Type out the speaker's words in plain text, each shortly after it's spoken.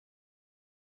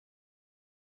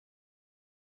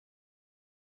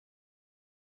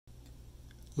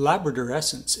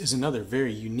Labradorescence is another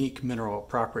very unique mineral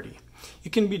property.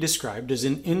 It can be described as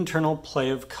an internal play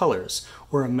of colors,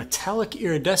 or a metallic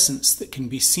iridescence that can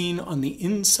be seen on the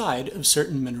inside of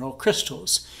certain mineral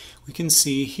crystals. We can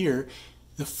see here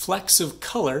the flecks of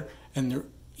color and the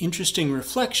interesting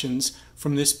reflections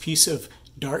from this piece of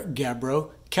dark gabbro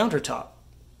countertop.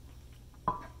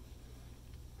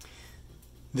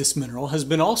 This mineral has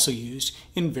been also used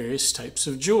in various types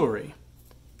of jewelry.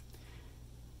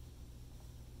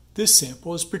 This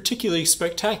sample is particularly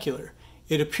spectacular.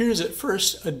 It appears at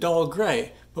first a dull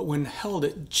gray, but when held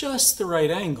at just the right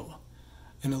angle,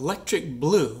 an electric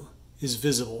blue is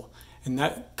visible, and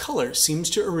that color seems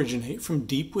to originate from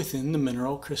deep within the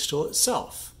mineral crystal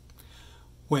itself.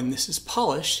 When this is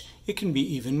polished, it can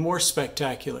be even more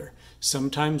spectacular,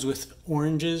 sometimes with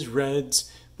oranges,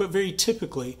 reds, but very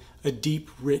typically a deep,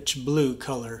 rich blue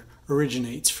color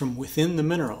originates from within the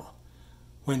mineral.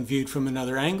 When viewed from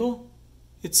another angle,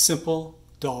 it's simple,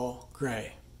 dull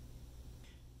gray.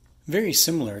 Very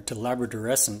similar to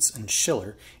Labradorescence and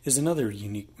shiller is another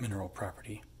unique mineral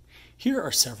property. Here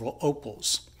are several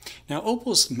opals. Now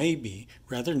opals may be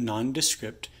rather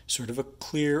nondescript, sort of a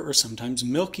clear or sometimes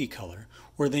milky color,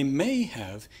 or they may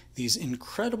have these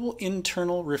incredible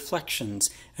internal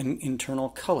reflections and internal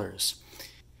colors.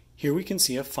 Here we can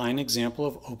see a fine example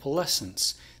of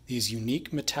opalescence, these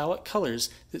unique metallic colors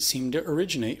that seem to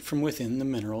originate from within the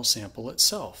mineral sample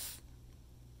itself.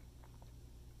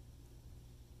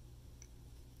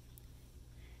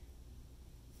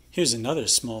 Here's another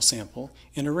small sample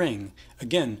in a ring.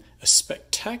 Again, a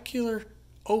spectacular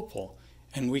opal,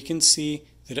 and we can see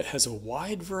that it has a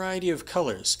wide variety of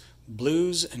colors,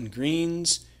 blues and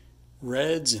greens,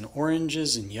 reds and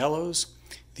oranges and yellows.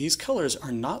 These colors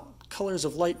are not colors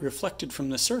of light reflected from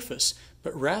the surface,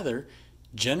 but rather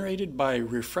generated by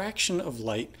refraction of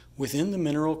light within the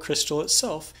mineral crystal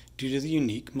itself due to the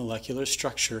unique molecular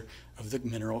structure of the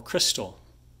mineral crystal.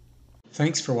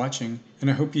 Thanks for watching, and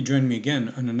I hope you join me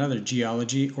again on another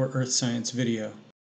geology or earth science video.